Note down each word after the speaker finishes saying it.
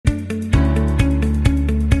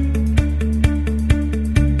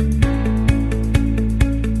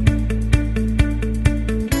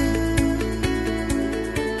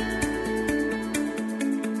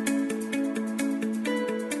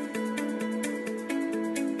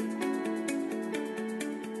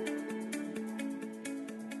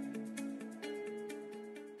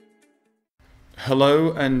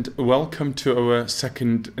Hello and welcome to our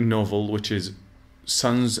second novel, which is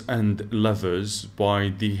Sons and Lovers by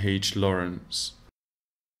D.H. Lawrence.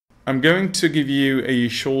 I'm going to give you a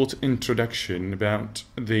short introduction about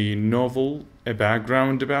the novel, a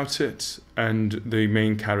background about it, and the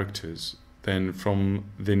main characters. Then from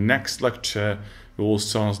the next lecture, we will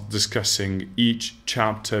start discussing each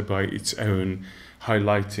chapter by its own,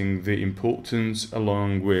 highlighting the importance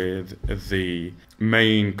along with the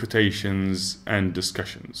main quotations and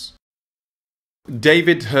discussions.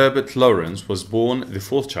 David Herbert Lawrence was born the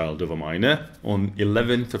fourth child of a miner on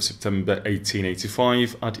 11th of September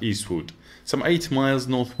 1885 at Eastwood, some 8 miles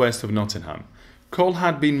northwest of Nottingham. Coal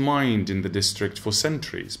had been mined in the district for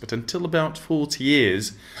centuries, but until about 40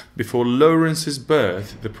 years before Lawrence's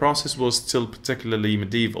birth, the process was still particularly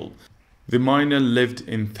medieval. The miner lived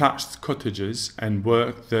in thatched cottages and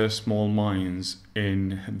worked their small mines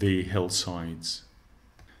in the hillsides.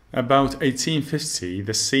 About 1850,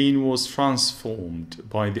 the scene was transformed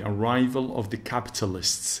by the arrival of the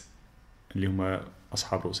capitalists, اللي هم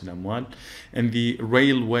أصحاب رؤوس الأموال, and the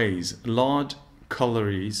railways. Large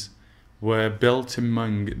collieries were built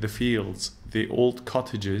among the fields. The old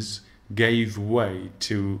cottages gave way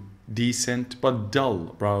to decent but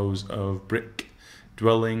dull rows of brick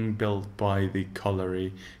dwelling built by the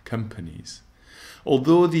colliery companies.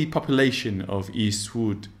 Although the population of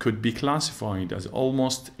Eastwood could be classified as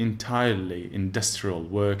almost entirely industrial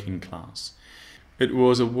working class, it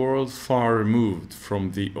was a world far removed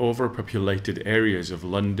from the overpopulated areas of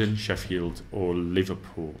London, Sheffield, or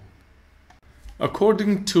Liverpool.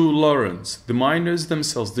 According to Lawrence, the miners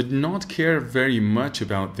themselves did not care very much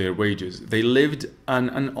about their wages. They lived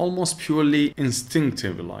an almost purely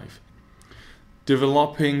instinctive life,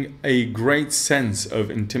 developing a great sense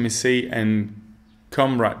of intimacy and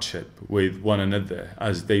comradeship with one another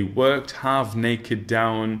as they worked half naked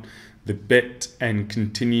down the bit, and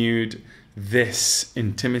continued this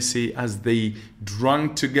intimacy as they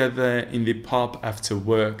drank together in the pub after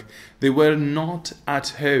work. They were not at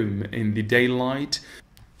home in the daylight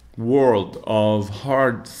world of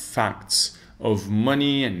hard facts, of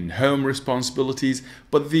money and home responsibilities,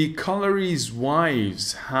 but the colliery's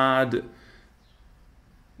wives had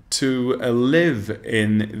to live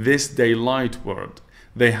in this daylight world.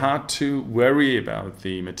 They had to worry about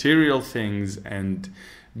the material things and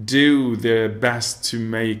do their best to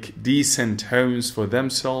make decent homes for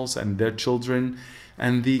themselves and their children.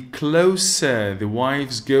 And the closer the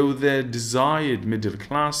wives go their desired middle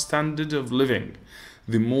class standard of living,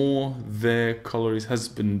 the more their colliery's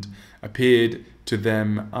husband appeared to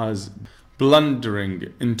them as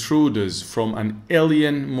blundering intruders from an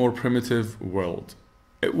alien, more primitive world.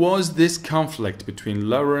 It was this conflict between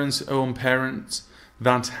Lawrence's own parents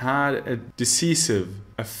that had a decisive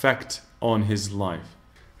effect on his life.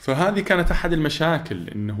 فهذه كانت أحد المشاكل،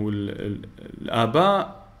 إنه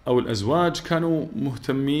الآباء أو الأزواج كانوا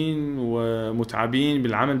مهتمين ومتعبين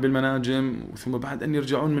بالعمل بالمناجم، ثم بعد أن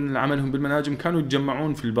يرجعون من عملهم بالمناجم كانوا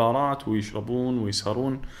يتجمعون في البارات ويشربون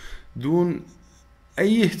ويسهرون دون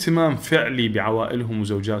أي اهتمام فعلي بعوائلهم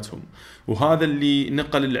وزوجاتهم. وهذا اللي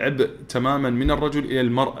نقل العبء تماما من الرجل إلى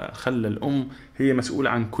المرأة، خلى الأم هي مسؤولة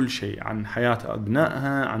عن كل شيء، عن حياة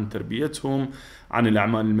أبنائها، عن تربيتهم، عن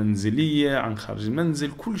الأعمال المنزلية، عن خارج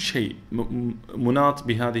المنزل، كل شيء مناط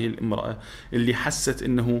بهذه الامرأة اللي حست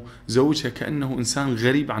أنه زوجها كأنه إنسان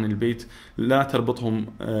غريب عن البيت، لا تربطهم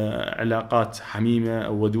علاقات حميمة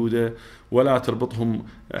أو ودودة، ولا تربطهم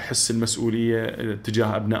حس المسؤولية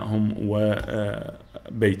تجاه أبنائهم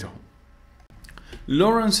وبيتهم.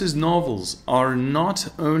 Lawrence's novels are not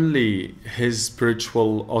only his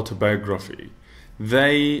spiritual autobiography,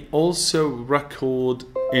 they also record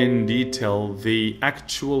in detail the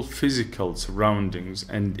actual physical surroundings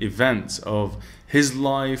and events of his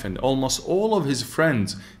life, and almost all of his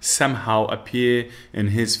friends somehow appear in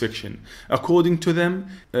his fiction. According to them,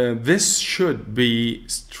 this should be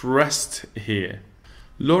stressed here.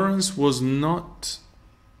 Lawrence was not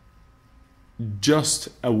just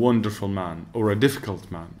a wonderful man or a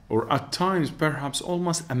difficult man, or at times perhaps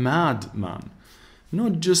almost a mad man.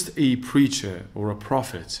 Not just a preacher or a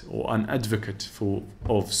prophet or an advocate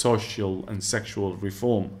of social and sexual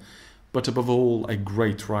reform, but above all a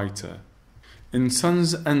great writer. In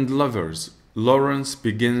Sons and Lovers, Lawrence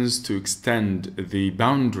begins to extend the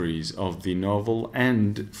boundaries of the novel,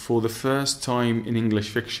 and for the first time in English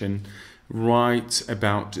fiction writes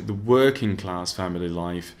about the working class family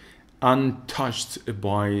life, untouched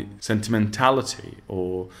by sentimentality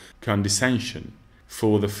or condescension.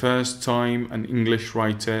 For the first time, an English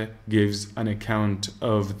writer gives an account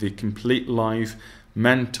of the complete life,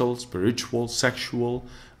 mental, spiritual, sexual,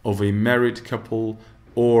 of a married couple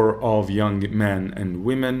or of young men and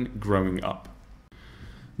women growing up.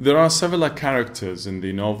 There are several characters in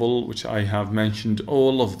the novel, which I have mentioned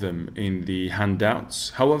all of them in the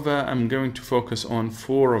handouts. However, I'm going to focus on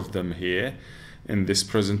 4 of them here in this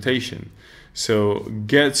presentation. So,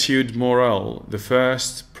 Gertrude Morel, the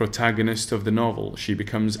first protagonist of the novel, she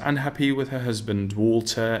becomes unhappy with her husband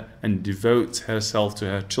Walter and devotes herself to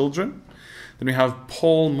her children. Then we have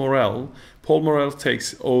Paul Morel. Paul Morel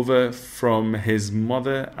takes over from his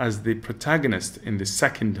mother as the protagonist in the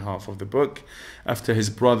second half of the book. After his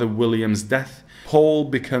brother William's death, Paul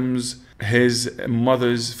becomes his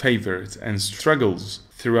mother's favorite and struggles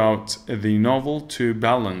throughout the novel to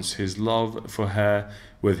balance his love for her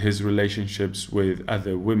with his relationships with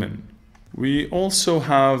other women. We also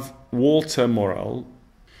have Walter Morel,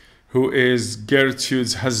 who is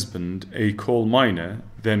Gertrude's husband, a coal miner.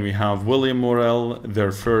 Then we have William Morel,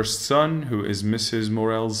 their first son, who is Mrs.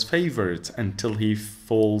 Morel's favorite until he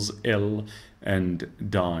falls ill and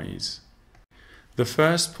dies. The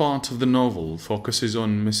first part of the novel focuses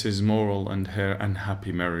on Mrs. Morel and her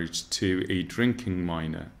unhappy marriage to a drinking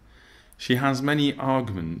miner. She has many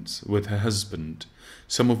arguments with her husband,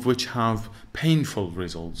 some of which have painful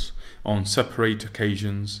results. On separate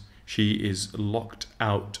occasions, she is locked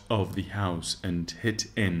out of the house and hit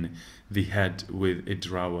in the head with a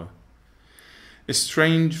drawer.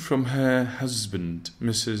 Estranged from her husband,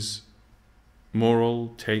 Mrs.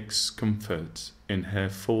 Morel takes comfort in her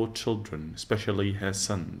 4 children, especially her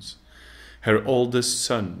sons. Her oldest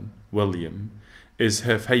son, William, is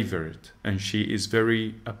her favorite, and she is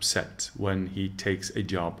very upset when he takes a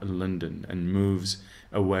job in London and moves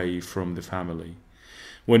away from the family.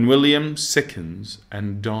 When William sickens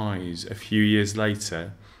and dies a few years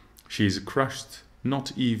later, she is crushed,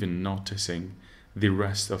 not even noticing the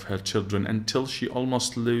rest of her children until she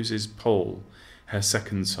almost loses Paul, her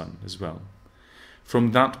second son, as well.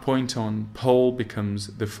 From that point on, Paul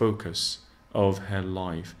becomes the focus of her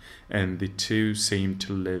life, and the two seem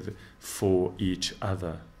to live for each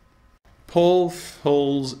other. Paul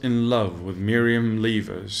falls in love with Miriam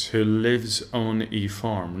Levers, who lives on a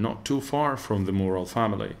farm not too far from the Morel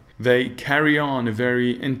family. They carry on a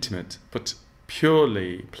very intimate but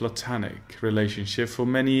purely platonic relationship for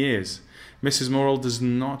many years. Mrs. Morel does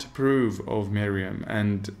not approve of Miriam,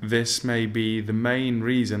 and this may be the main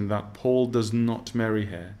reason that Paul does not marry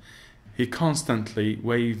her. He constantly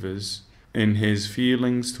wavers in his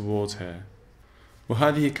feelings towards her.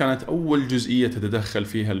 وهذه كانت أول جزئية تتدخل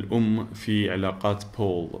فيها الأم في علاقات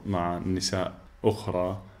بول مع نساء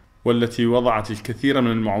أخرى، والتي وضعت الكثير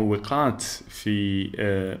من المعوقات في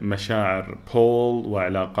مشاعر بول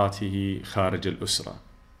وعلاقاته خارج الأسرة.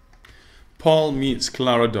 Paul meets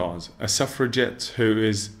Clara Dawes, a suffragette who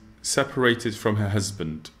is separated from her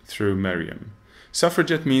husband through Miriam.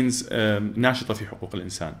 Suffragette means ناشطة في حقوق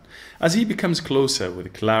الإنسان. As he becomes closer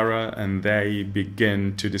with Clara and they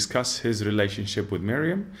begin to discuss his relationship with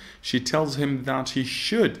Miriam, she tells him that he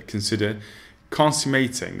should consider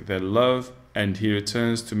consummating their love, and he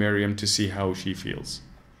returns to Miriam to see how she feels.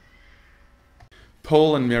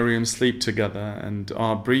 Paul and Miriam sleep together and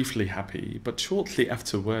are briefly happy, but shortly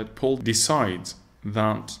afterward Paul decides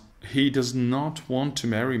that he does not want to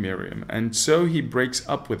marry Miriam, and so he breaks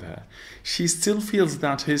up with her. She still feels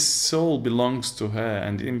that his soul belongs to her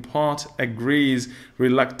and in part agrees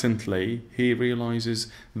reluctantly. He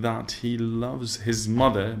realizes that he loves his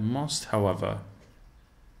mother most, however.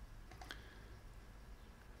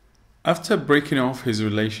 After breaking off his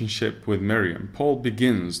relationship with Miriam, Paul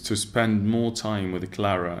begins to spend more time with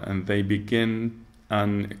Clara, and they begin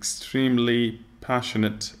an extremely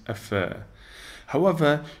passionate affair.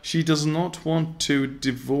 However, she does not want to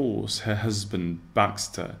divorce her husband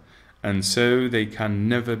Baxter, and so they can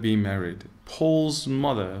never be married. Paul's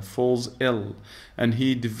mother falls ill, and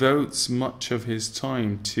he devotes much of his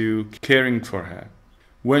time to caring for her.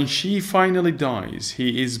 When she finally dies,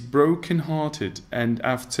 he is broken-hearted, and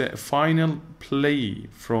after a final plea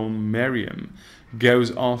from Miriam,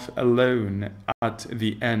 goes off alone at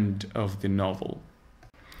the end of the novel.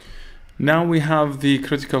 Now we have the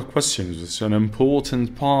critical questions, which is an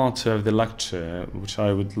important part of the lecture, which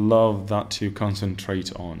I would love that you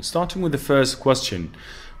concentrate on. Starting with the first question,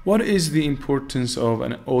 what is the importance of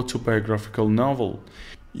an autobiographical novel?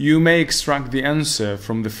 You may extract the answer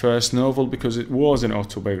from the first novel because it was an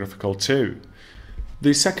autobiographical too.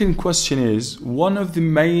 The second question is, one of the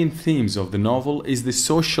main themes of the novel is the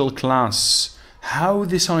social class, how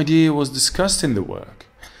this idea was discussed in the work.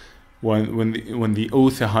 when the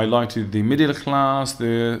author highlighted the middle class,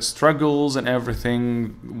 the struggles and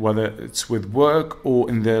everything, whether it's with work or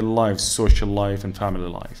in their lives, social life and family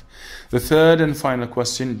life. The third and final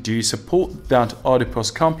question: do you support that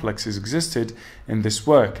Oedipus complexes existed in this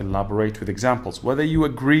work? Elaborate with examples. Whether you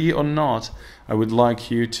agree or not, I would like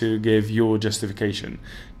you to give your justification.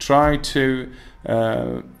 Try to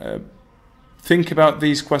think about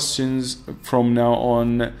these questions from now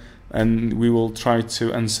on, and we will try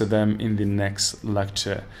to answer them in the next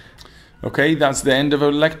lecture. Okay, that's the end of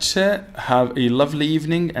our lecture. Have a lovely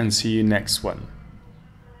evening and see you next one.